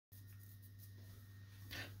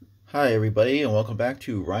Hi everybody, and welcome back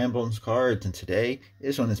to Ryan Bones Cards. And today,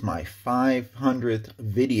 this one is my 500th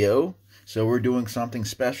video. So we're doing something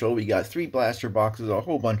special. We got 3 blaster boxes, a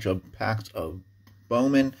whole bunch of packs of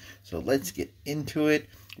Bowman. So let's get into it.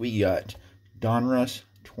 We got Donruss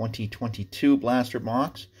 2022 blaster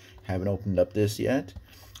box. Haven't opened up this yet.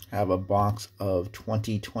 Have a box of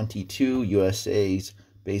 2022 USA's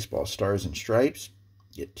Baseball Stars and Stripes.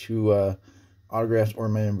 Get 2 autographs or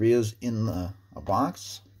memorabilia in a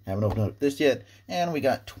box. Haven't opened up this yet. And we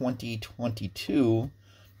got 2022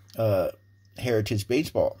 Heritage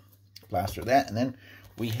Baseball blaster. That, and then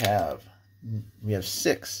we have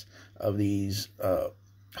 6 of these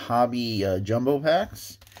hobby jumbo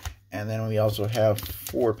packs, and then we also have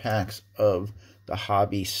 4 packs of the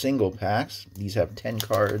hobby single packs. These have 10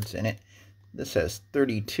 cards in it. This has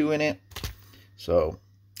 32 in it. So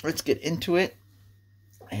let's get into it.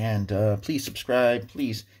 And please subscribe.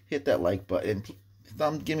 Please hit that like button.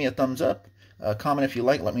 Give me a thumbs up. Comment if you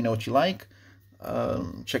like. Let me know what you like.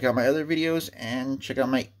 Check out my other videos and check out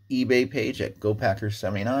my eBay page at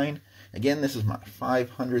GoPackers79. Again, this is my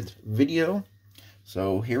 500th video.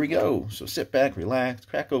 So here we go. So sit back, relax,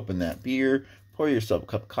 crack open that beer, pour yourself a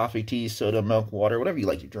cup of coffee, tea, soda, milk, water, whatever you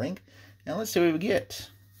like to drink, and let's see what we get.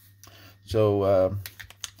 So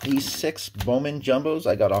these 6 Bowman jumbos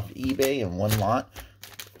I got off eBay in one lot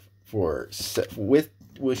for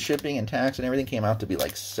with shipping and tax and everything came out to be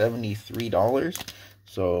like $73.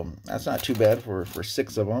 So that's not too bad for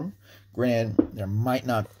 6 of them. Granted,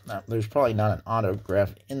 there's probably not an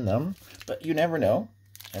autograph in them, but you never know.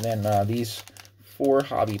 And then these 4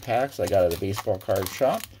 hobby packs I got at a baseball card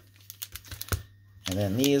shop. And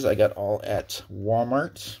then these I got all at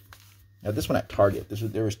Walmart. Now this one at Target.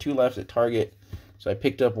 There was 2 left at Target, so I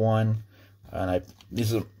picked up one. And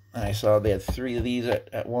I saw they had 3 of these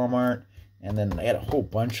at Walmart. And then I had a whole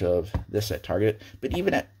bunch of this at Target. But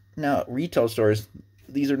even at retail stores,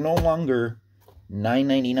 these are no longer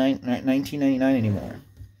 $19.99 anymore.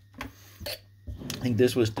 I think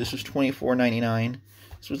this was $24.99.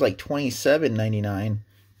 This was like $27.99. And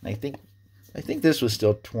I think this was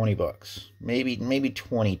still 20 bucks. Maybe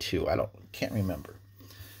 22. Can't remember.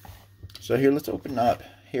 So here, let's open up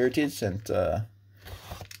Heritage, since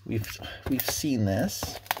we've seen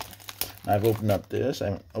this. I've opened up this. I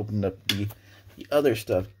haven't opened up the other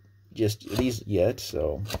stuff, just these yet,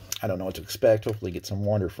 so I don't know what to expect. Hopefully get some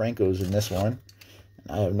Wander Francos in this one.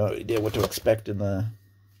 And I have no idea what to expect in the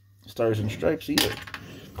Stars and Stripes either,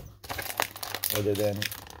 other than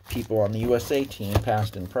people on the USA team,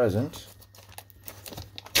 past and present.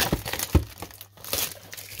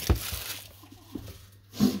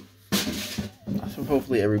 So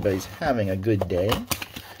hopefully everybody's having a good day.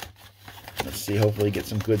 Let's see, hopefully get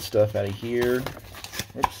some good stuff out of here.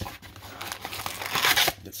 Oops.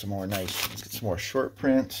 Get some more let's get some more short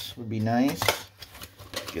prints, would be nice.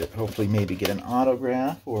 Hopefully maybe get an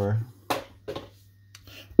autograph or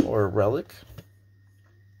a relic.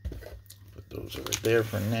 Put those over there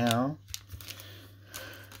for now.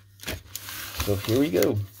 So here we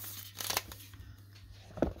go.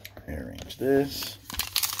 Arrange this.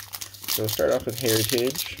 So start off with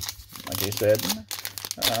Heritage, like I said.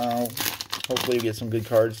 Hopefully we get some good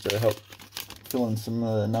cards to help fill in some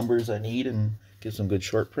numbers I need and get some good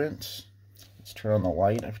short prints. Let's turn on the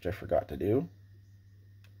light, which I forgot to do.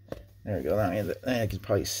 There we go. Now I can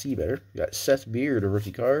probably see better. We got Seth Beard, a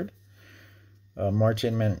rookie card.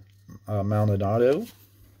 Martin Maldonado.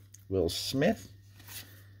 Will Smith.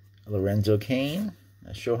 Lorenzo Cain.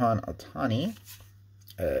 Shohei Ohtani.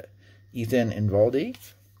 Ethan Invaldi.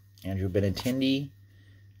 Andrew Benintendi.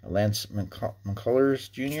 Lance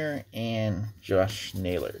McCullers Jr. and Josh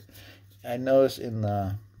Naylor. I noticed in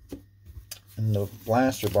the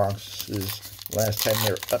blaster boxes last time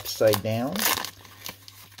they're upside down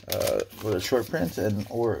for the short prints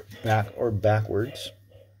or backwards.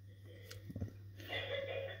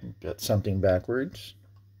 Got something backwards.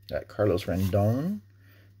 Got Carlos Rendon,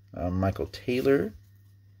 Michael Taylor,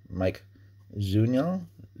 Mike Zunino,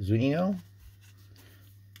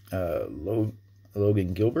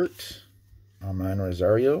 Logan Gilbert, Arman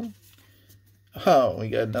Rosario. Oh, we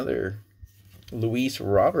got another Luis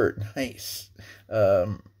Robert. Nice.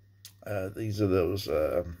 These are those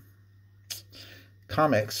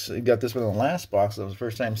comics. We got this one in the last box. That was the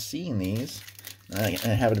first time seeing these. And it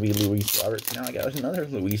happened to be Luis Robert. Now I got another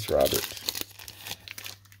Luis Robert.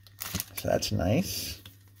 So that's nice.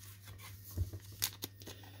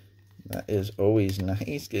 That is always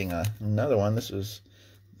nice. Getting another one. This is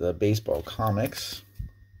the baseball comics.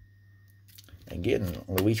 Again,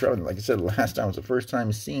 Luis Robert, like I said last time, was the first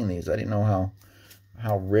time seeing these. I didn't know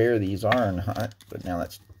how rare these are or not, but now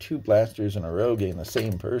that's 2 blasters in a row getting the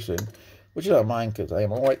same person, which I don't mind because I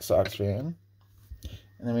am a White Sox fan.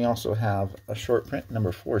 And then we also have a short print,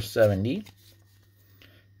 number 470,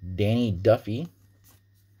 Danny Duffy,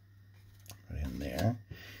 right in there.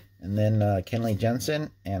 And then Kenley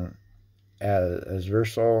Jensen and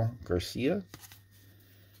Azversal Garcia.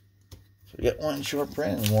 So we get 1 short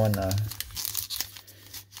print and 1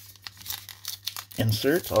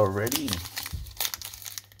 insert already.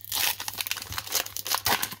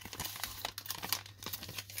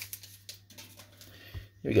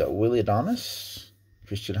 Here we got Willie Adames,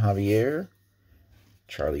 Christian Javier,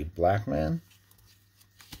 Charlie Blackmon,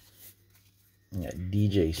 we got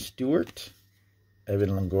DJ Stewart,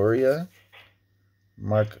 Evan Longoria,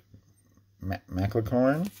 Mark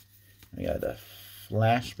McLaughlin. We got a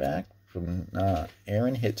flashback from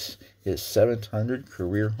Aaron hits his 700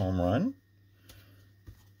 career home run.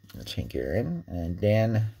 That's Hank Aaron. And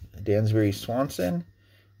Dansbury Swanson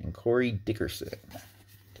and Corey Dickerson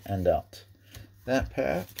to end out that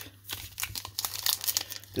pack.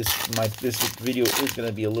 This video is going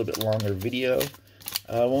to be a little bit longer video.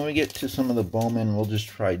 When we get to some of the Bowman, we'll just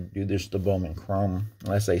try to do the Bowman Chrome,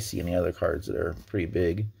 unless I see any other cards that are pretty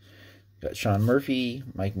big. Got Sean Murphy,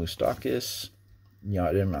 Mike Moustakas,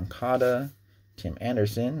 Yadier Moncada, Tim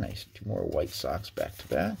Anderson. Nice, 2 more White Sox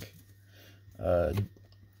back-to-back.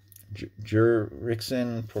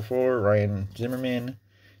 Jurickson Perfor, Ryan Zimmerman,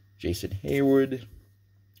 Jason Hayward,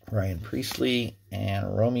 Ryan Priestley,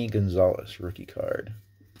 and Romy Gonzalez, rookie card.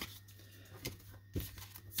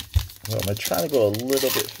 Well, I'm going to try to go a little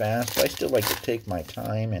bit fast, but I still like to take my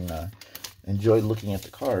time and enjoy looking at the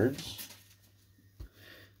cards.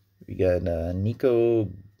 We got Nico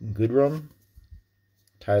Goodrum,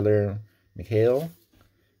 Tyler McHale,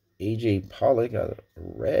 AJ Pollock, got a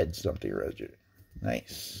red something register.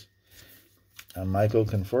 Nice. Michael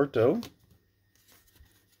Conforto.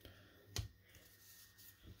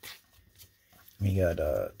 We got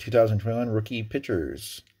 2021 rookie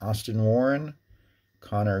pitchers, Austin Warren,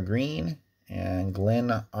 Connor Green, and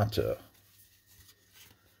Glenn Otto.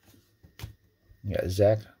 We got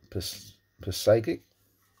Zach Pacific.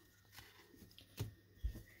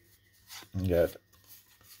 We got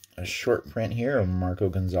a short print here of Marco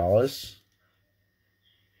Gonzalez,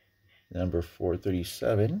 number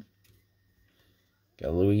 437.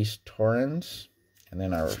 Got Luis Torrens. And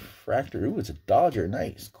then our refractor, ooh, it's a Dodger,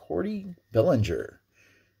 nice. Cordy Bellinger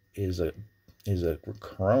is a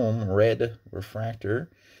chrome red refractor.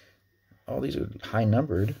 All these are high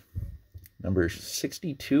numbered. Number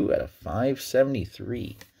 62 out of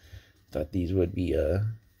 573. Thought these would be a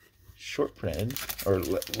short printed or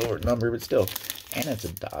lower number, but still. And it's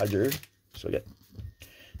a Dodger. So we got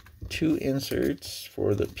 2 inserts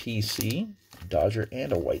for the PC. Dodger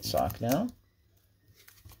and a White Sox now.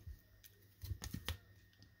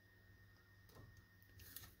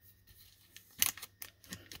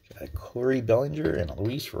 Corey Bellinger and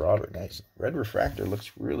Luis Robert. Nice. Red refractor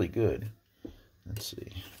looks really good. Let's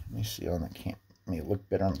see. Let me see on the cam. Let me look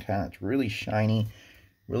better on the camera. It's really shiny,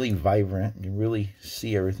 really vibrant. You can really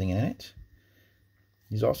see everything in it.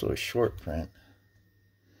 He's also a short print,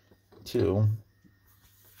 too.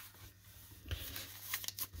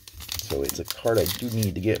 So it's a card I do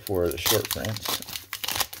need to get for the short prints.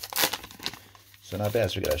 So not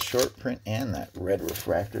bad. So we got a short print and that red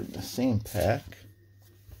refractor in the same pack.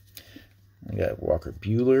 We got Walker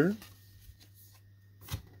Buehler,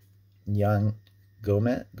 Yan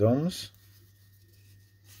Gomes,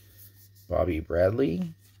 Bobby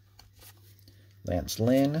Bradley, Lance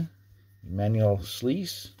Lynn, Emmanuel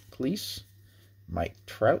Cleese, Mike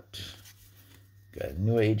Trout. Got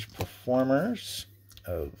New Age Performers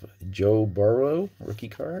of Joe Burrow, rookie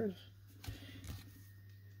card,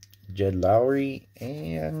 Jed Lowry,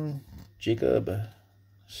 and Jacob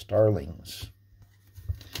Starlings.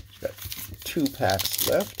 Got 2 packs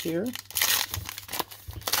left here.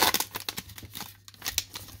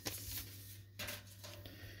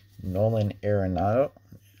 Nolan Arenado,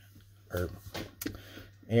 or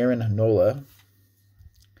Aaron Nola,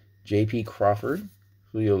 J.P. Crawford,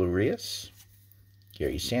 Julio Urias,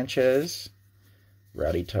 Gary Sanchez,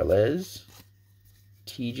 Rowdy Tellez,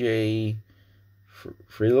 T.J.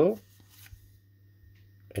 Frillo,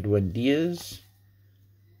 Edwin Diaz,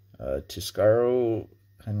 Tiscaro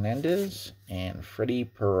Hernandez, and Freddie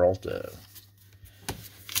Peralta.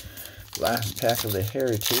 Last pack of the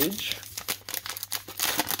Heritage.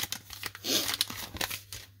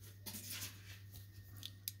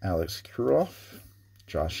 Alex Kirilloff,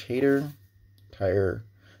 Josh Hader, Tyler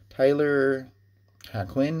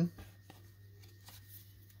Haquin,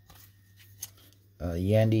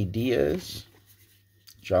 Yandy Diaz,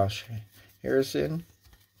 Josh Harrison,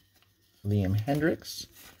 Liam Hendricks.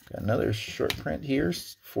 Got another short print here,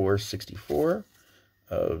 464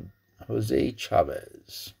 of Jose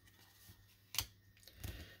Chavez.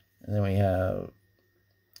 And then we have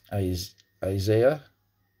Isaiah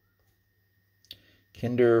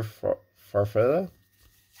Kinder Farfella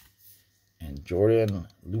and Jordan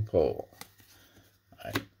Lupol.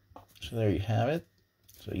 Alright, so there you have it.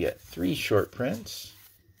 So you got 3 short prints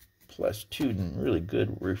plus 2 really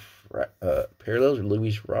good parallels,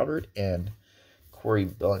 Luis Robert and Corey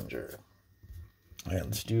Bellinger. Alright,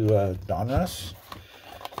 let's do Donruss.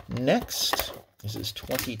 Next, this is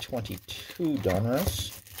 2022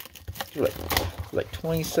 Donruss. Like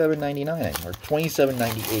 $27.99 or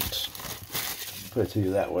 $27.98. Put it to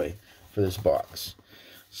you that way for this box.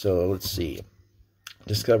 So let's see.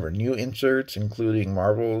 Discover new inserts, including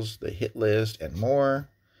Marvels, the hit list, and more.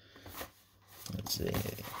 Let's see.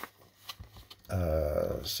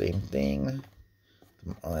 Same thing.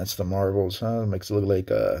 Oh, that's the Marvels, huh? Makes it look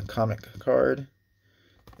like a comic card.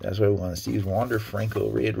 That's what we want to see. Wander Franco,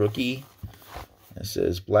 rated rookie. It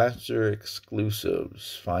says Blaster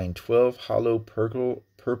exclusives. Find 12 hollow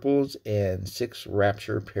purples and 6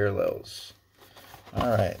 Rapture parallels.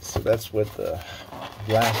 Alright, so that's what the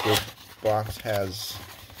Blaster box has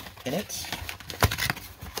in it.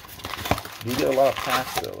 You get a lot of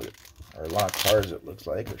packs though, or a lot of cards it looks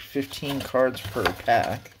like. There's 15 cards per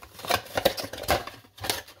pack.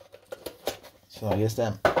 So I guess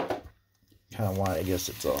that kind of why I guess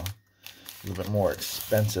it's a little bit more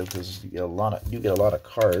expensive, because you get a lot of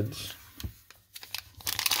cards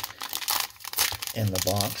in the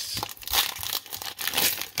box.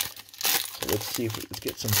 So let's see if let's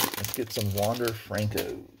get some Wander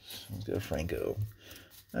Francos. Let's go Franco.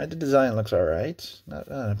 Alright, the design looks alright. Not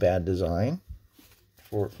a bad design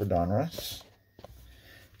for Donruss.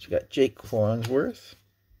 So you got Jake Clonesworth.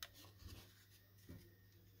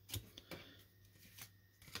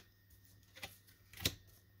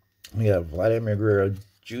 We got Vladimir Guerrero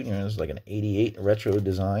Jr. It's like an 88 retro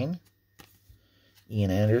design.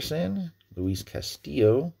 Ian Anderson, Luis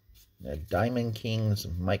Castillo, Diamond Kings,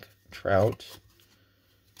 Mike Trout.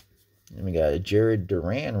 And we got a Jared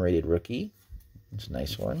Duran rated rookie. It's a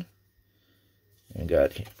nice one. And we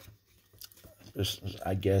got this,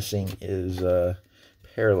 I'm guessing, is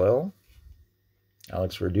parallel.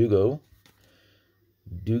 Alex Verdugo,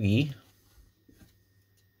 Doogie.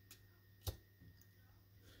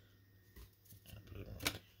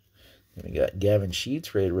 Then we got Gavin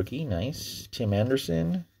Sheets, rated rookie, nice. Tim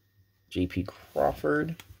Anderson, J.P.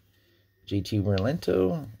 Crawford, J.T.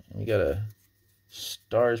 Merlento. And we got a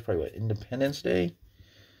Stars, probably what, Independence Day?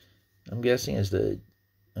 I'm guessing is the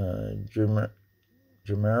Jermer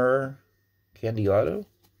Candilato.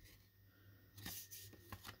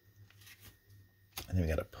 And then we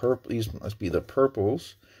got a purple, these must be the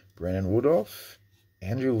purples. Brandon Woodruff,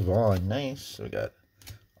 Andrew Vaughn, nice. So we got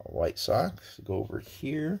a White Sox, go over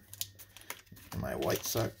here. My White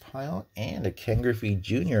Sox pile, and a Ken Griffey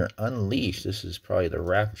Jr. Unleashed. This is probably the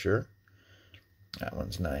Rapture. That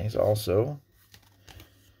one's nice. Also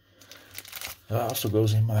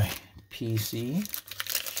goes in my PC.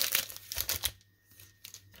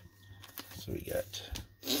 So we got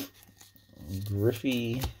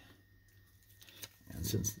Griffey, and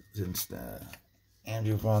since the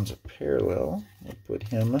Andrew Vaughn's a parallel, we'll put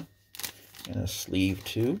him in a sleeve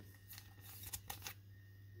too.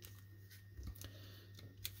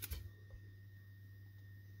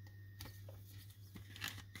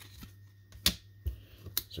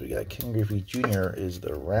 So we got Ken Griffey Jr. is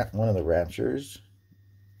the one of the Raptures.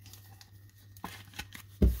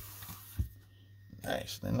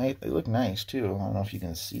 Nice. They look nice too. I don't know if you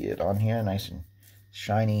can see it on here. Nice and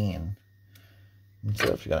shiny and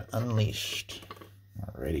stuff. You got Unleashed.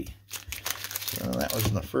 Alrighty. So that was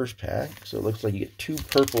in the first pack. So it looks like you get 2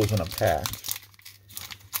 purples in a pack.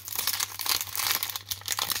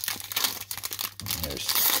 And there's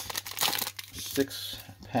 6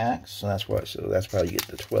 packs, so that's why. So that's probably you get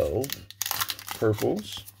the 12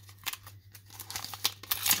 purples.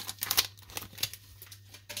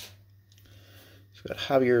 So we got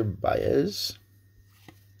Javier Baez,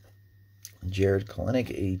 Jared Kalenic,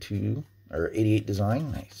 82 or 88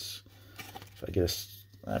 design, nice. So I guess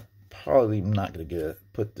I'm probably not gonna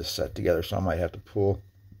put this set together, so I might have to pull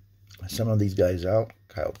some of these guys out.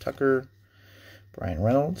 Kyle Tucker, Brian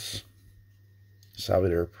Reynolds,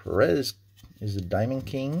 Salvador Perez is the Diamond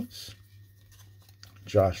Kings.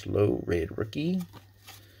 Josh Lowe, rated rookie.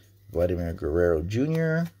 Vladimir Guerrero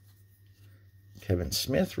Jr. Kevin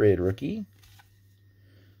Smith, rated rookie.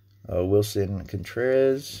 Wilson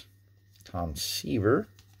Contreras. Tom Seaver.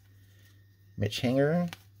 Mitch Hanger.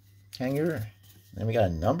 hanger. Then we got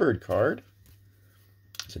a numbered card.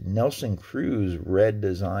 It's a Nelson Cruz red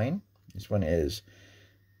design. This one is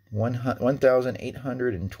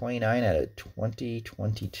 1,829 out of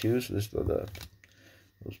 2022. So this is those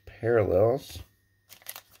parallels.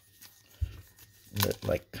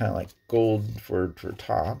 Like kind of like gold for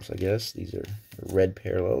tops, I guess. These are red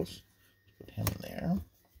parallels. Put him in there.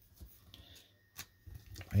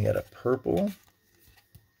 I got a purple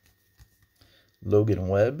Logan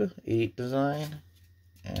Webb 8 design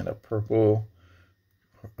and a purple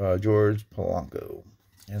George Polanco,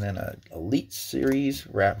 and then a Elite Series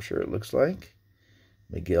Rapture. It looks like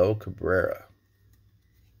Miguel Cabrera,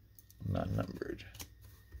 not numbered.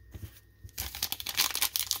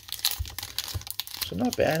 So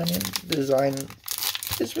not bad. I mean, the design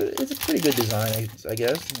it's a pretty good design, I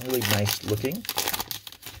guess. Really nice looking.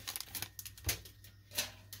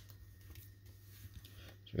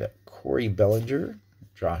 So we got Corey Bellinger,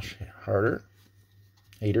 Josh Hader,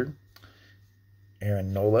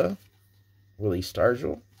 Aaron Nola, Willie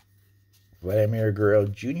Stargell, Vladimir Guerrero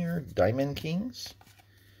Jr., Diamond Kings,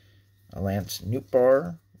 Lance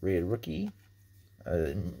Nootbaar, rated rookie,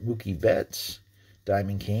 Mookie Betts,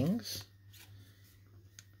 Diamond Kings,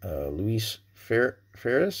 Luis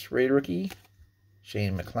Ferris, rated rookie,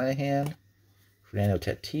 Shane McClanahan, Fernando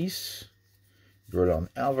Tatis, Jordan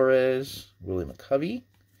Alvarez, Willie McCovey,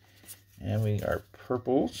 and we are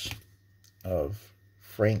purples of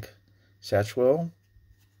Frank Satchwell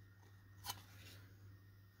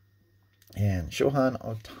and Shohei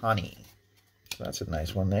Ohtani. So that's a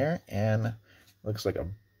nice one there. And looks like a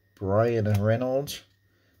Brian Reynolds,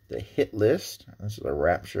 the hit list. This is a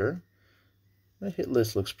Rapture. The hit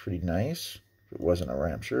list looks pretty nice. If it wasn't a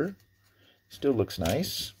Rapture, still looks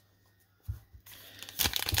nice.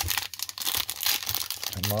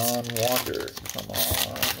 Come on, Wander. Come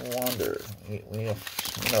on, Wander. We need a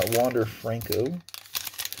Wander Franco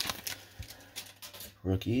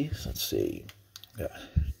rookies. Let's see. Got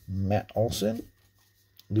Matt Olson,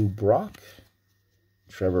 Lou Brock,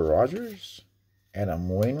 Trevor Rogers, Adam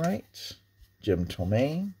Wainwright, Jim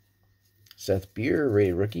Thome, Seth Beer,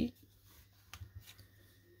 rated rookie,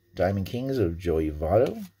 Diamond Kings of Joey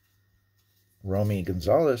Votto, Romy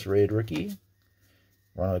Gonzalez, rated rookie,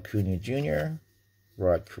 Ronald Acuna Jr.,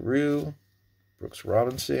 Rod Carew, Brooks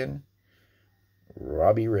Robinson,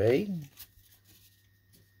 Robbie Ray,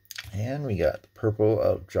 and we got the purple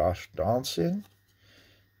of Josh Donaldson,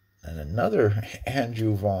 and another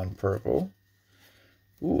Andrew Vaughn purple.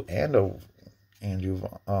 Ooh, and a Andrew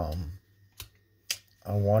Vaughn,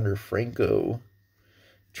 a Wander Franco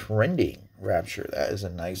trending Rapture. That is a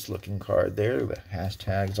nice looking card there. The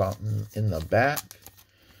hashtags on in the back.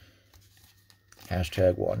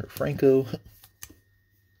 Hashtag Wander Franco.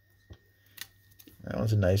 That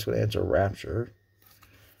one's a nice one. It's a Rapture.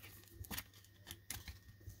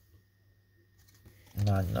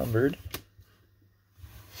 Not numbered.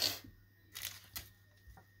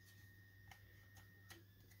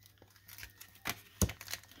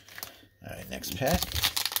 Alright, next pack.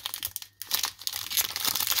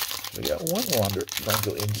 We got one Wander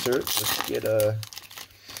Franco insert. Let's get a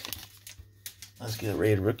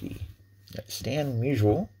rated rookie. Got Stan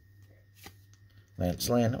Musial, Lance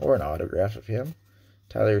Lynn, or an autograph of him.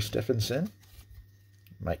 Tyler Stephenson,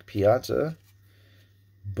 Mike Piazza,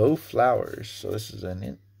 Bo Flowers. So this is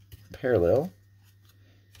a parallel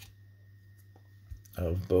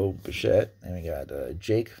of Bo Bichette. And we got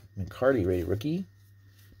Jake McCarty, rated rookie.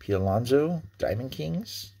 Pete Alonso, Diamond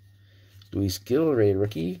Kings. Luis Gil, rated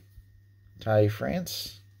rookie. Ty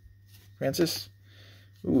Francis.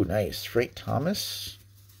 Ooh, nice. Frank Thomas.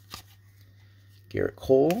 Garrett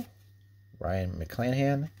Cole. Ryan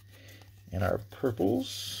McClanahan. And our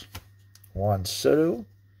purples, Juan Soto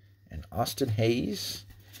and Austin Hayes.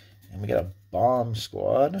 And we got a bomb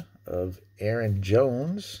squad of Aaron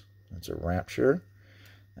Jones. That's a Rapture.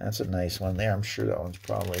 That's a nice one there. I'm sure that one's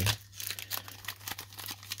probably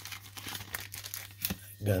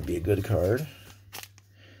going to be a good card.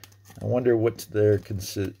 I wonder what's their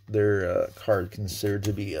card considered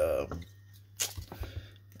to be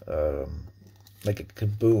like a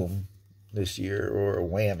kaboom this year, or a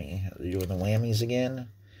whammy. Are they doing the whammies again?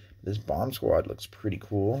 This bomb squad looks pretty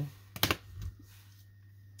cool.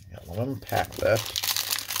 Got one pack left.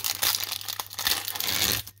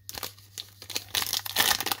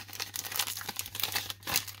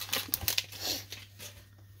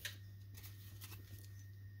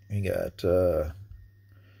 We got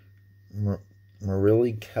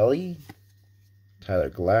Marillie Kelly, Tyler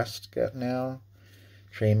Glasgow now,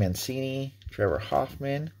 Trey Mancini, Trevor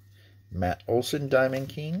Hoffman, Matt Olson, Diamond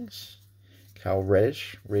Kings, Kyle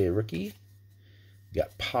Reddish, rated rookie,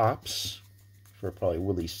 Got Pops for probably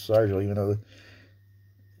Willie Sargent, even though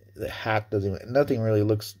the hat doesn't, nothing really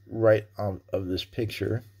looks right of this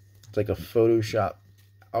picture. It's like a Photoshop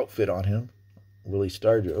outfit on him. Willie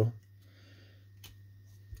Stargell.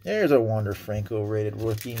 There's a Wander Franco rated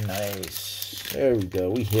rookie. Nice. There we go.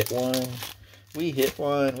 We hit one. We hit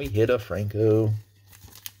one. We hit a Franco.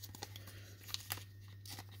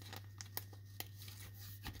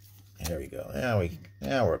 There we go.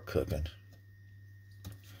 Now we're cooking.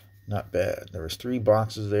 Not bad. There was 3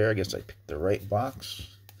 boxes there. I guess I picked the right box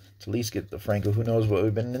to at least get the Franco. Who knows what would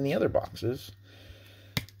have been in the other boxes.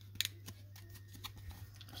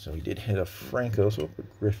 So we did hit a Franco, so we'll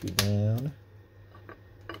put Griffey down.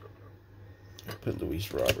 Put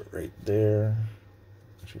Luis Robert right there.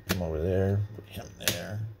 Should come over there. Put him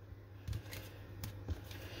there.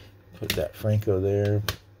 Put that Franco there.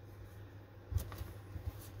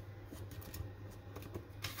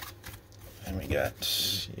 And we got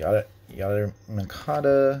Yadier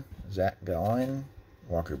Moncada, Zach Gallen,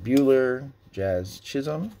 Walker Buehler, Jazz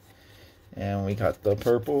Chisholm. And we got the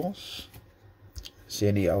purples.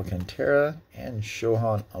 Sandy Alcantara and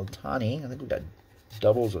Shohei Ohtani. I think we got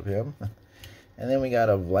doubles of him. And then we got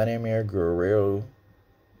a Vladimir Guerrero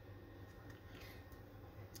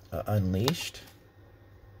Unleashed.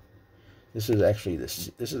 This is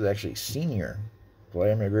actually senior.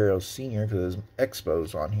 Vladimir Guerrero Senior, because there's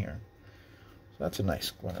Expos on here. So that's a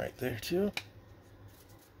nice one right there too.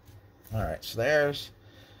 Alright, so there's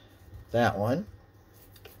that one.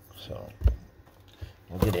 So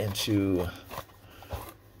we'll get into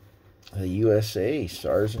the USA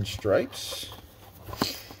Stars and Stripes.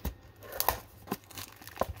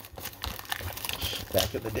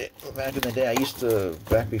 Back in the day, I used to,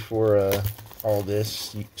 back before all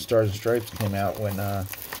this, Stars and Stripes came out, when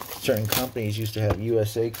certain companies used to have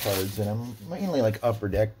USA cards in them, mainly like Upper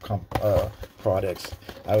Deck products.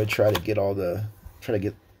 I would try to get the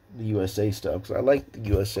USA stuff, because I like the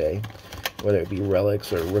USA, whether it be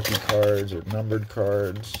relics or rookie cards or numbered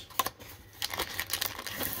cards.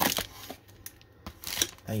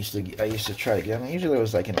 I used to try to get them. Usually it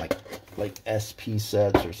was like in like SP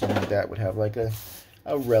sets or something like that, would have like a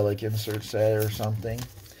relic insert set or something.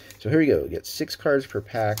 So here we go. We get 6 cards per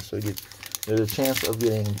pack. So there's a chance of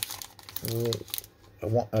getting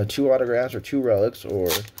 2 autographs or 2 relics, or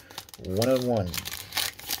 1 of 1.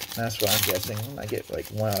 That's what I'm guessing. I get like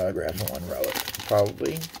 1 autograph and 1 relic,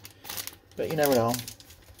 probably. But you never know.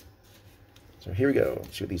 So here we go.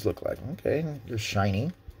 Let's see what these look like. Okay, they're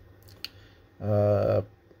shiny.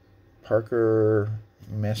 Parker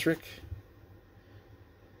Mesrick.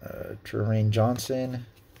 Tremaine Johnson.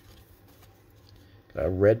 Got a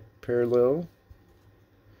red parallel.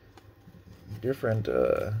 Different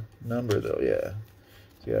number though, yeah.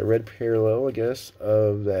 So you got a red parallel, I guess,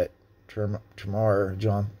 of that Tamar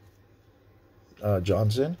Johnson.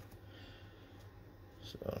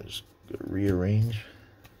 So I'm just gonna rearrange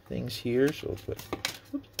things here. So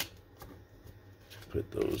we'll put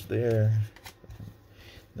those there.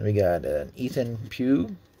 Then we got Ethan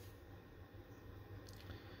Pugh.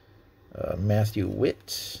 Matthew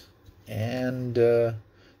Witt, and the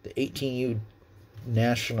 18U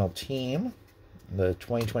national team, the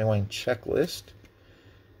 2021 checklist.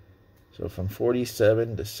 So from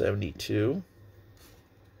 47 to 72.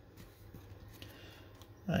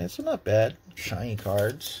 Alright, so not bad. Shiny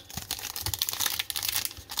cards.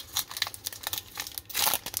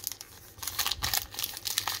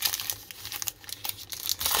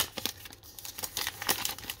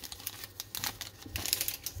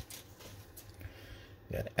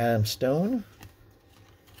 Got Adam Stone,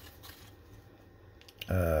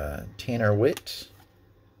 Tanner Witt,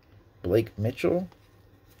 Blake Mitchell,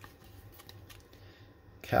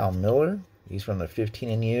 Cal Miller. He's from the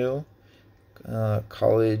 15U,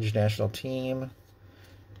 college national team,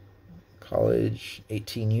 college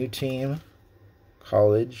 18U team,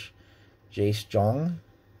 college Jace Jong,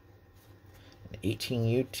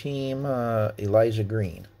 18U team Elijah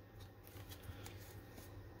Green.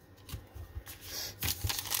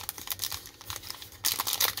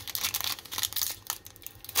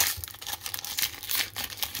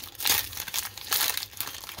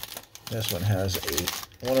 This one has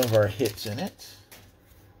one of our hits in it.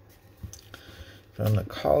 From the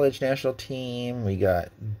college national team, we got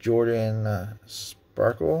Jordan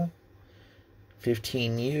Sparkle,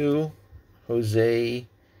 15U, Jose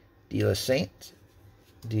De La Saints.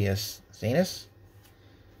 And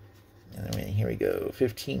then here we go.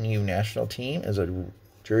 15U national team is a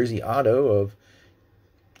jersey auto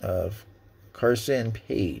of Carson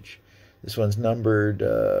Page. This one's numbered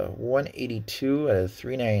 182 out of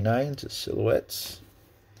 399 to silhouettes.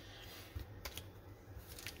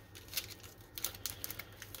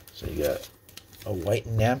 So you got a white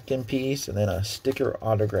napkin piece and then a sticker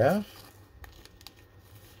autograph.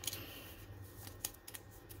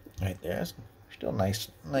 Right there. Still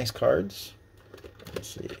nice cards. Let's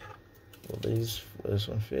see. Will this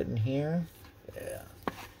one fit in here? Yeah.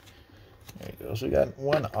 There you go. So we got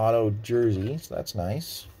one auto jersey, so that's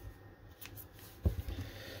nice.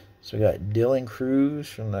 So we got Dylan Cruz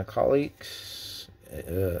from the Colleagues,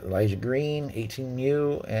 Elijah Green,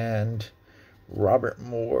 18U, and Robert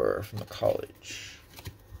Moore from the College.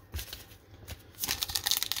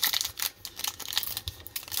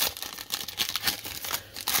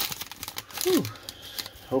 Whew.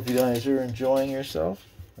 Hope you guys are enjoying yourself,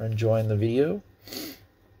 or enjoying the video.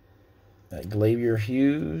 Glavier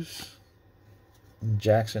Hughes,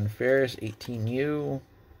 Jackson Ferris, 18U,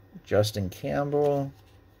 Justin Campbell.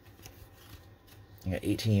 You got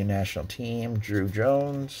 18U national team, Drew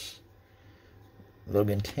Jones,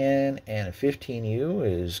 Logan 10, and 15U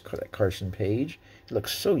is Carson Page. He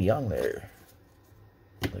looks so young there.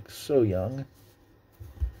 Looks so young.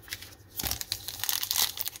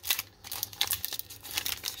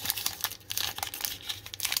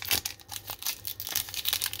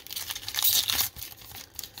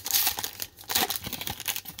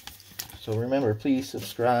 So remember, please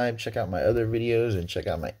subscribe, check out my other videos, and check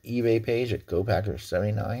out my eBay page at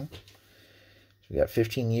GoPacker79. So we got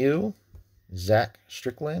 15U, Zach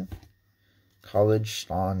Strickland, College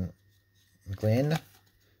Sean Glenn,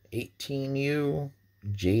 18U,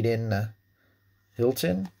 Jaden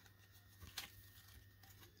Hilton,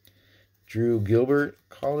 Drew Gilbert,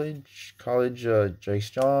 College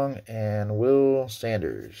Jace Jong, and Will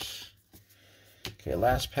Sanders. Okay,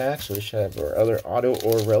 last pack, so we should have our other auto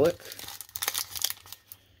or relic.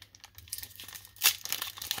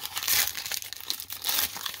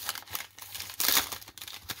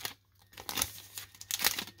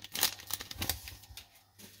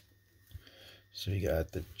 So you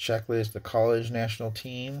got the checklist, the college national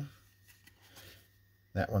team.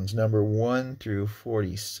 That one's number 1 through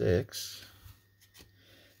 46.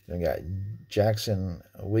 Then we got Jackson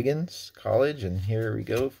Wiggins, college, and here we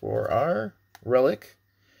go for our relic.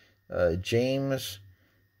 James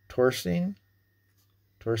Torsine,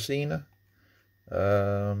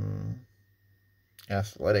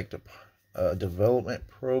 athletic development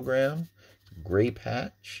program, gray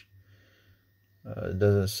patch. It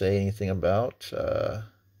doesn't say anything about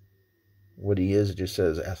what he is. It just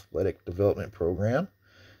says athletic development program.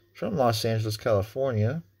 From Los Angeles,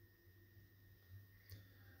 California.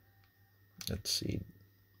 Let's see.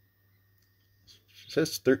 It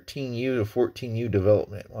says 13U to 14U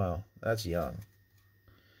development. Wow, that's young.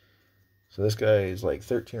 So this guy is like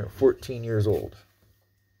 13 or 14 years old.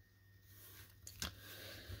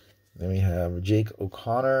 Then we have Jake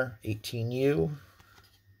O'Connor, 18U.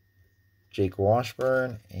 Jake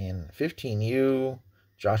Washburn, and 15U,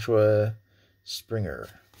 Joshua Springer.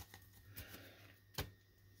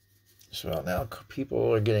 So now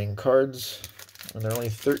people are getting cards when they're only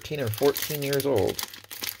 13 or 14 years old.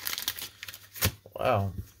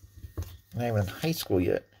 Wow. Not even in high school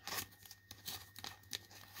yet.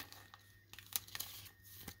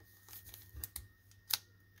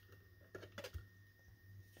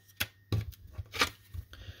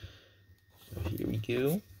 So here we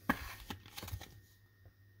go.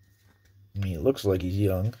 I mean, it looks like he's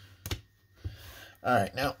young.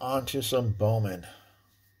 Alright, now on to some Bowman.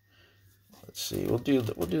 Let's see, we'll do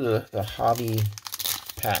the hobby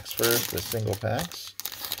packs first, the single packs.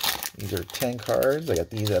 These are 10 cards. I got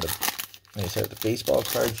these at the baseball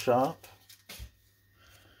card shop.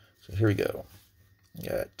 So here we go. We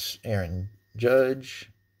got Aaron Judge,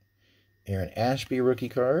 Aaron Ashby rookie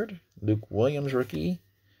card, Luke Williams rookie,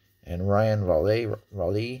 and Ryan Valle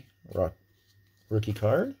rookie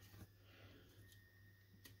card.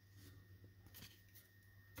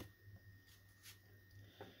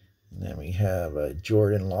 And then we have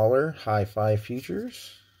Jordan Lawler, High Five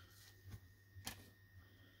Futures.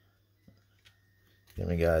 Then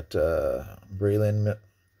we got Braylon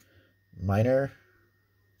Miner,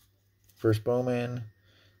 first Bowman.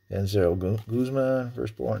 Denzel Guzman,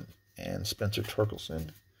 firstborn, and Spencer Torkelson.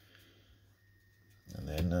 And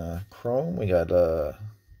then Chrome, we got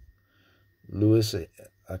Louis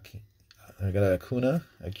Acuna,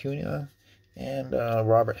 and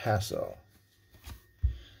Robert Hassel.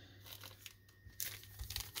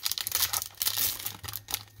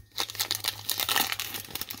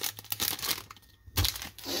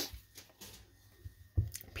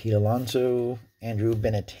 Pete Alonso, Andrew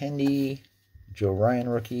Benintendi, Joe Ryan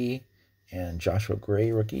rookie, and Joshua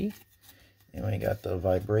Gray rookie. And we got the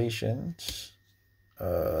vibrations.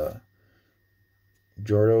 Jordo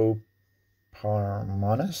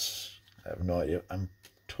Harmonis. I have no idea. I'm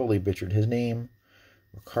totally butchered his name.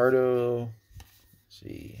 Ricardo. Let's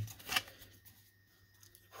see.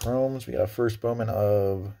 Chromes. We got a first Bowman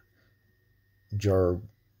of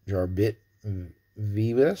Jarbit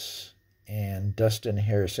Vivas and Dustin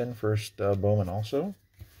Harrison. First Bowman also.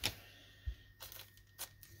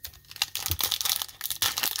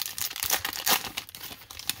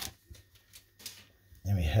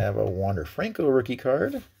 And we have a Wander Franco rookie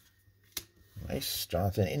card. Nice.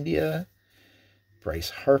 Jonathan India, Bryce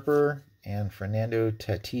Harper, and Fernando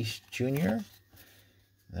Tatis Jr.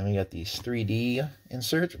 Then we got these 3D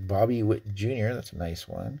inserts. Bobby Witt Jr. That's a nice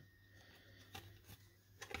one.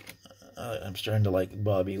 I'm starting to like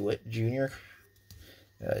Bobby Witt Jr.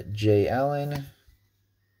 Jay Allen.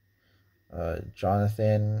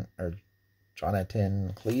 Jonathan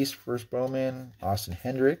Cleese, first Bowman. Austin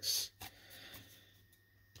Hendricks.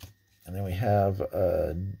 And then we have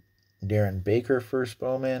Darren Baker, first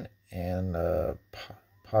Bowman. And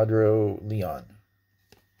Pedro Leon.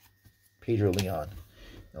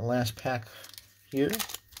 The last pack here.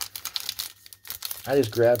 I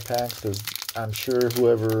just grabbed packs because I'm sure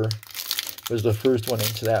whoever was the first one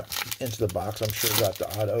into the box, I'm sure got the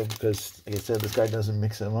auto, because like I said, this guy doesn't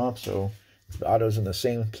mix them up. So if the auto's in the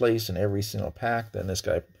same place in every single pack, then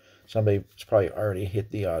somebody's probably already hit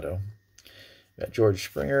the auto. We got George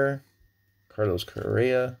Springer, Carlos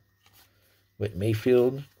Correa, Whit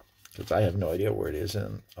Mayfield, because I have no idea where it is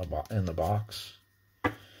in the box.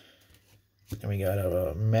 And we got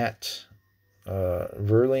a Matt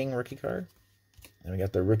Verling rookie card. And we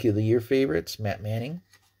got the Rookie of the Year favorites, Matt Manning.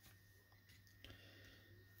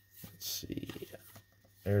 Let's see.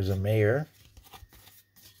 There's a Mayor.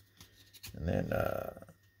 And then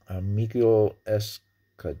Miguel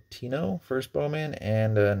Escatino, first Bowman.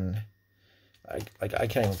 And then, I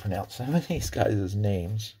can't even pronounce some of these guys'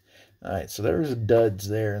 names. All right, so there's duds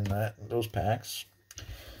there in those packs.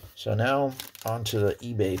 So now on to the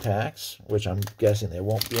eBay packs, which I'm guessing there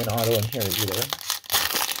won't be an auto in here either.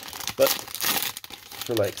 But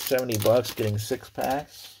for like $70, getting 6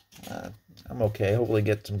 packs, I'm okay. Hopefully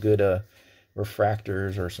get some good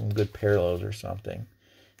refractors or some good parallels or something.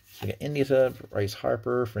 So we got India, Bryce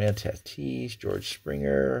Harper, Fernando Tatis, George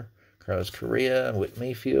Springer, Carlos Correa, Whit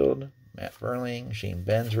Mayfield, Matt Verling, Shane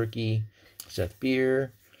Benz rookie, Seth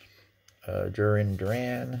Beer,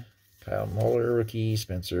 Duran, Kyle Muller rookie,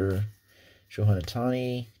 Spencer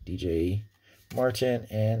Shohanatani, DJ Martin,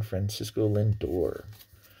 and Francisco Lindor.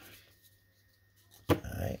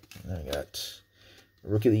 Alright, and then I got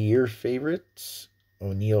Rookie of the Year favorites,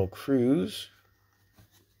 O'Neal Cruz.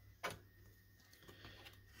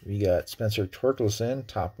 We got Spencer Torkelson,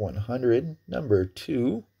 top 100, number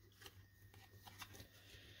 2.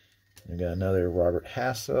 We got another Robert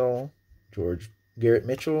Hassel, Garrett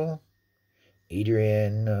Mitchell,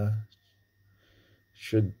 Adrian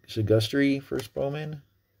Shagustri, first Bowman.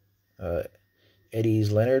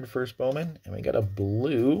 Eddie's Leonard, first Bowman. And we got a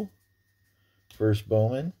blue first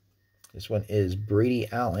Bowman. This one is Brady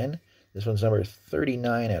Allen. This one's number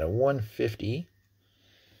 39 out of 150.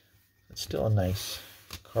 It's still a nice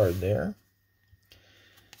card there.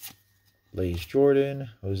 Blaze Jordan,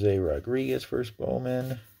 Jose Rodriguez, first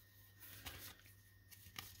Bowman.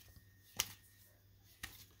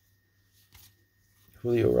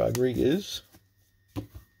 Julio Rodriguez.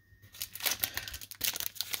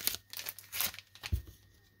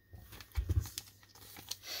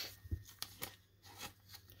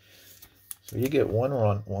 So you get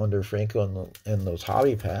one Wander Franco in those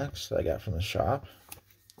hobby packs that I got from the shop.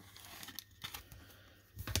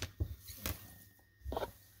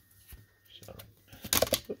 So,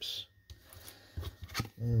 oops.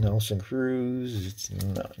 Nelson Cruz. It's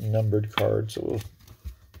not numbered card, so we'll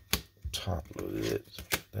top load it.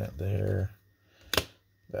 That there.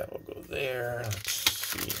 That will go there. Let's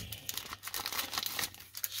see.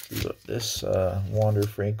 Let's leave up this Wander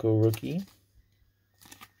Franco rookie.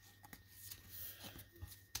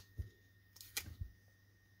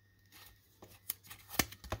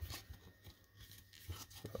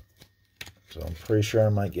 So I'm pretty sure I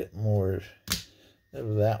might get more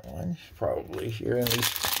of that one probably here in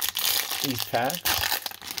these packs.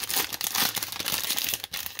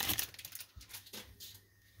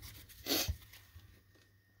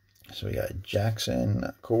 So we got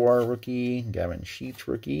Jackson Kowar rookie, Gavin Sheets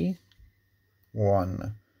rookie,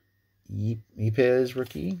 Juan Yepes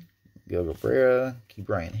rookie, Gil Cabrera,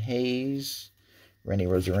 Brian Hayes, Randy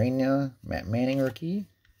Rosarena, Matt Manning rookie,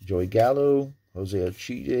 Joey Gallo, Jose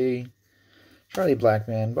Altuve, Charlie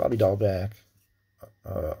Blackman, Bobby Dahlback,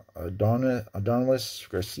 Adonis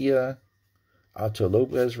Garcia, Otto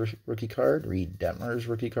Lopez rookie card, Reed Detmers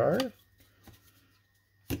rookie card,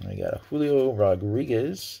 We got a Julio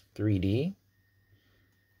Rodriguez 3D.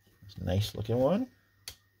 It's a nice looking one.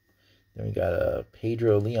 Then we got a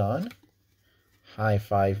Pedro Leon High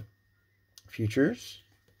Five Futures.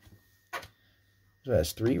 So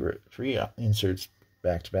that's three inserts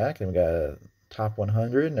back to back. Then we got a Top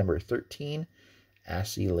 100 number 13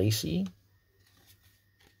 Assy Lacy.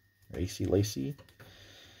 Lacy.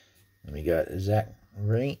 And we got Zach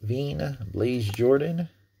Veen, Blaze Jordan,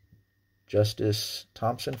 Justice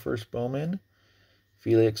Thompson first Bowman,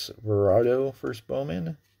 Felix Verado first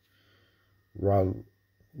Bowman,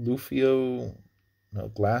 Lufio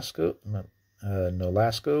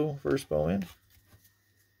Nolasco first Bowman.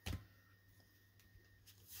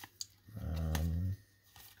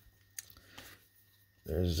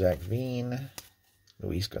 There's Zach Veen,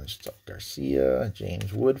 Luis Garcia,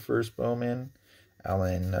 James Wood first Bowman,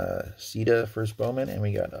 Alan Cita first Bowman, and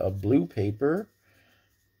we got a blue paper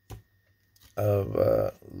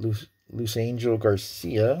of Luis Angel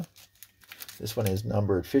Garcia. This one is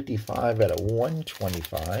numbered 55 out of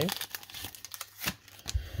 125.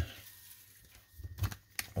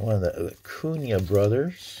 One of the Acuna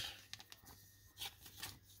brothers.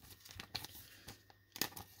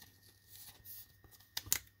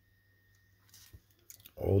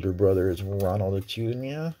 Older brother is Ronald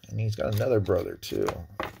Acuna, and he's got another brother too,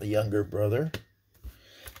 the younger brother.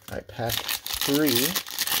 All right, pack 3.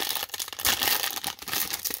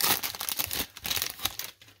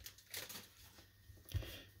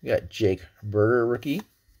 We got Jake Berger rookie,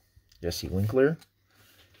 Jesse Winkler.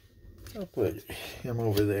 I'll put him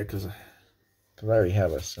over there because I already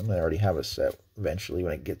have I'm gonna already have a set eventually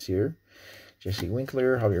when it gets here. Jesse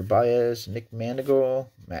Winkler, Javier Baez, Nick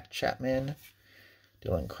Mandigal, Matt Chapman,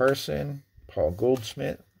 Dylan Carson, Paul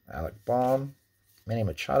Goldschmidt, Alec Baum, Manny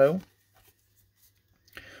Machado,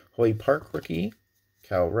 Hoy Park rookie,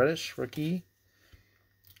 Cal Reddish rookie,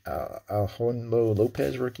 Alejandro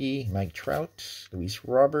Lopez rookie, Mike Trout, Luis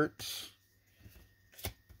Roberts,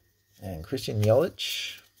 and Christian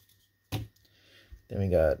Yelich. Then we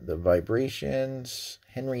got the Vibrations,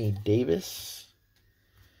 Henry Davis.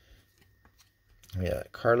 We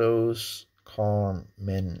got Carlos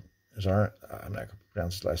Carmen. I'm not going to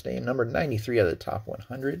pronounce his last name. Number 93 out of the top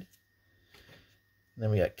 100. And then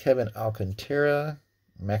we got Kevin Alcantara,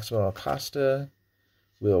 Maxwell Acosta,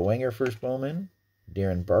 Will Wenger first Bowman,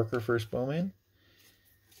 Darren Barker first Bowman.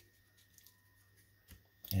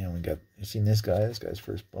 And we got, you seen this guy? This guy's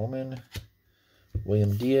first Bowman.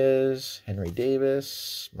 William Diaz, Henry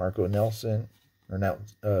Davis, Marco Nelson,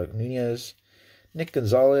 Nunez, Nick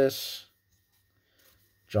Gonzalez,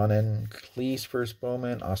 John N. Cleese, first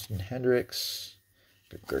Bowman, Austin Hendricks,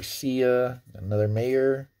 Garcia, another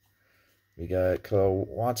Mayer. We got Kyle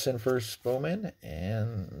Watson, first Bowman,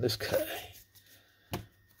 and this guy.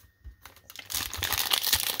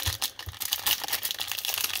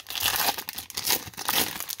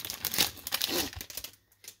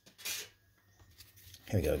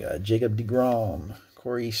 Here we go. We got Jacob deGrom,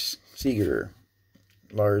 Corey Seager,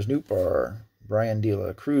 Lars Nootbaar, Brian De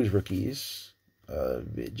La Cruz rookies,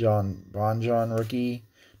 John Bonjon rookie,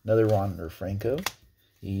 another Wander Franco.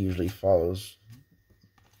 He usually follows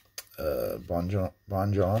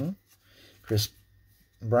Bonjon, Chris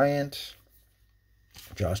Bryant,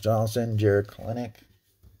 Josh Donaldson, Jared Kalenic,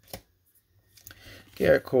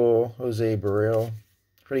 Garrett Cole, Jose Barrero,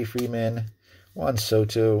 Freddie Freeman, Juan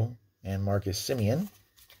Soto, and Marcus Semien.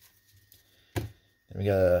 Then we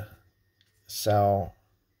got a Sal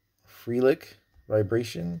Frelick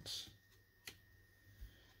Vibrations.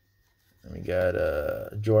 Then we got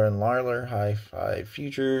Jordan Larler High Five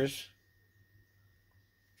Futures.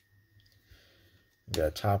 We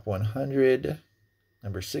got Top 100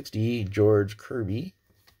 number 60 George Kirby.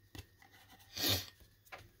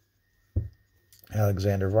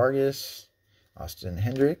 Alexander Vargas, Austin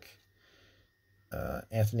Hendrick,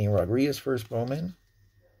 Anthony Rodriguez first Bowman,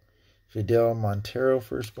 Fidel Montero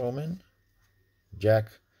first Bowman,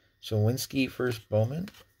 Jack Sowinski first Bowman,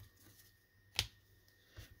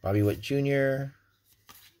 Bobby Witt Jr.,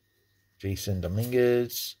 Jason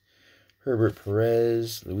Dominguez, Herbert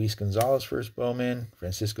Perez, Luis Gonzalez first Bowman,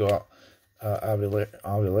 Francisco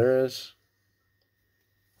Avileras,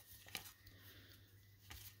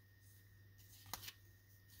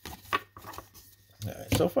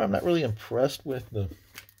 so far, I'm not really impressed with the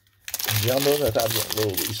jumbos. I thought I'd get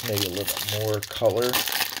at least maybe a little bit more color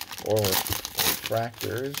or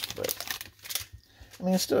refractors, but I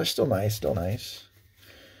mean, it's still nice.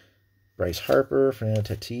 Bryce Harper, Fernando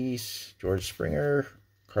Tatis, George Springer,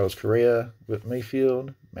 Carlos Correa, Whit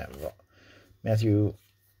Mayfield, Matthew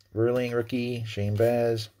Verling rookie, Shane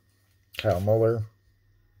Baz, Kyle Muller,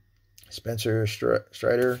 Spencer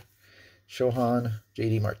Strider, Shohan,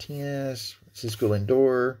 J.D. Martinez, Cisco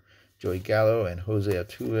Lindor, Joey Gallo, and Jose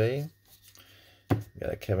Altuve.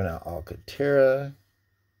 Got a Kevin Alcantara,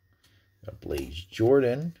 got Blaze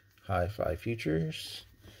Jordan, High Five Futures,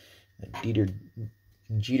 and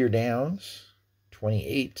Jeter Downs,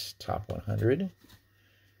 28, top 100.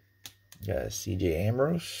 Got C.J.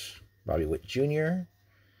 Ambrose, Bobby Witt Jr.,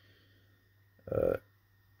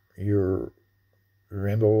 your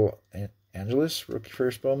Rambo Angeles, rookie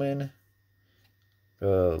first Bowman,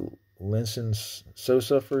 Linson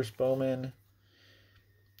Sosa first Bowman,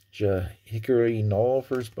 Hickory Knoll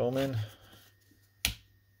first Bowman.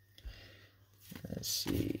 Let's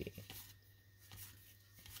see.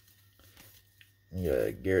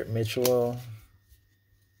 Garrett Mitchell,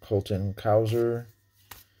 Colton Cowser.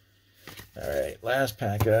 All right, last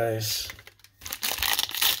pack, guys.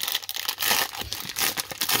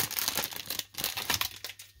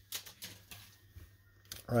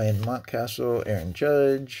 Ryan Mountcastle, Aaron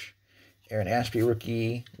Judge, Aaron Ashby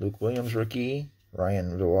rookie, Luke Williams rookie,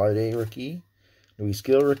 Ryan Velarde rookie, Luis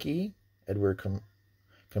Gill rookie, Edward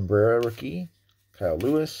Cabrera rookie, Kyle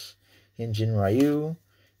Lewis, Hyun-Jin Ryu,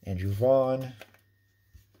 Andrew Vaughn,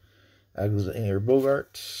 Alexander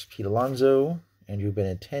Bogaerts, Pete Alonso, Andrew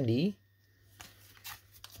Benintendi.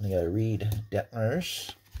 We got Reed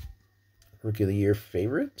Detmers, Rookie of the Year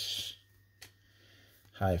favorites.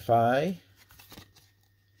 Hi-Fi.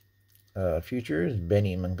 Futures,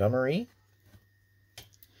 Benny Montgomery.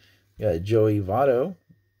 We got Joey Votto,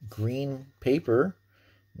 Green Paper,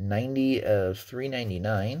 90 of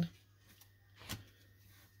 399.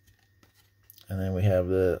 And then we have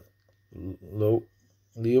the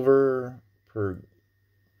Lever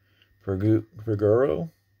Perguro,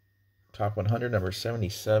 top 100, number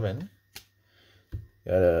 77.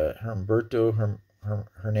 Got a Humberto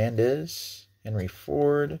Hernandez, Henry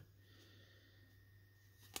Ford,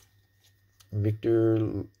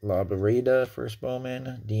 Victor Labareda, first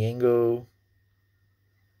Bowman, Diego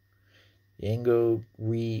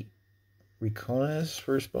Ricones,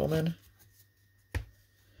 first Bowman.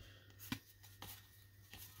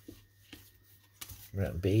 We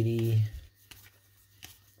got Beatty.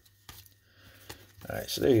 All right,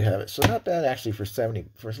 so there you have it. So not bad actually for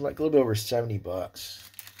like a little bit over $70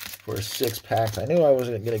 for 6 packs. I knew I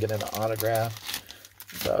wasn't gonna get an autograph,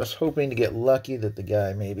 so I was hoping to get lucky that the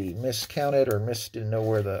guy maybe miscounted or didn't know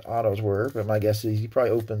where the autos were. But my guess is he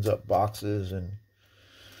probably opens up boxes, and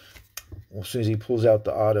as soon as he pulls out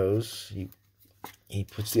the autos, he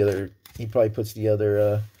probably puts the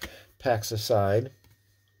other packs aside.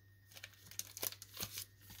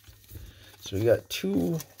 So we got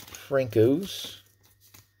 2 Francos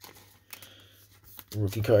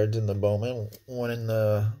rookie cards in the Bowman, 1 in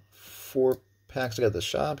the 4 packs I got at the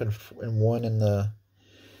shop, and 1 in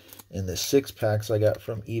the 6 packs I got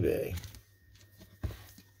from eBay.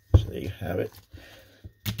 So there you have it.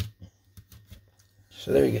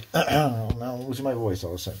 So there you go. Now I'm losing my voice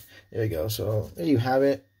all of a sudden. There you go. So there you have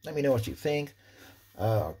it. Let me know what you think.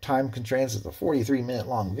 Time constraints is a 43-minute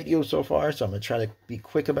long video so far, so I'm going to try to be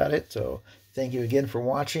quick about it. So thank you again for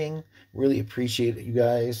watching. Really appreciate it, you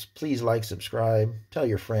guys. Please like, subscribe, tell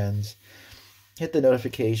your friends, hit the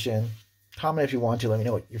notification, comment if you want to. Let me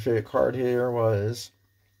know what your favorite card here was.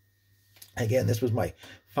 Again, this was my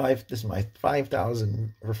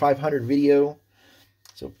 5,000 or 500 video.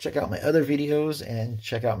 So check out my other videos and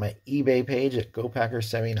check out my eBay page at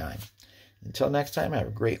GoPacker79. Until next time, have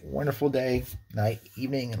a great, wonderful day, night,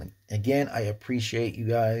 evening. And again, I appreciate you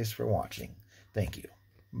guys for watching. Thank you.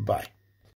 Bye.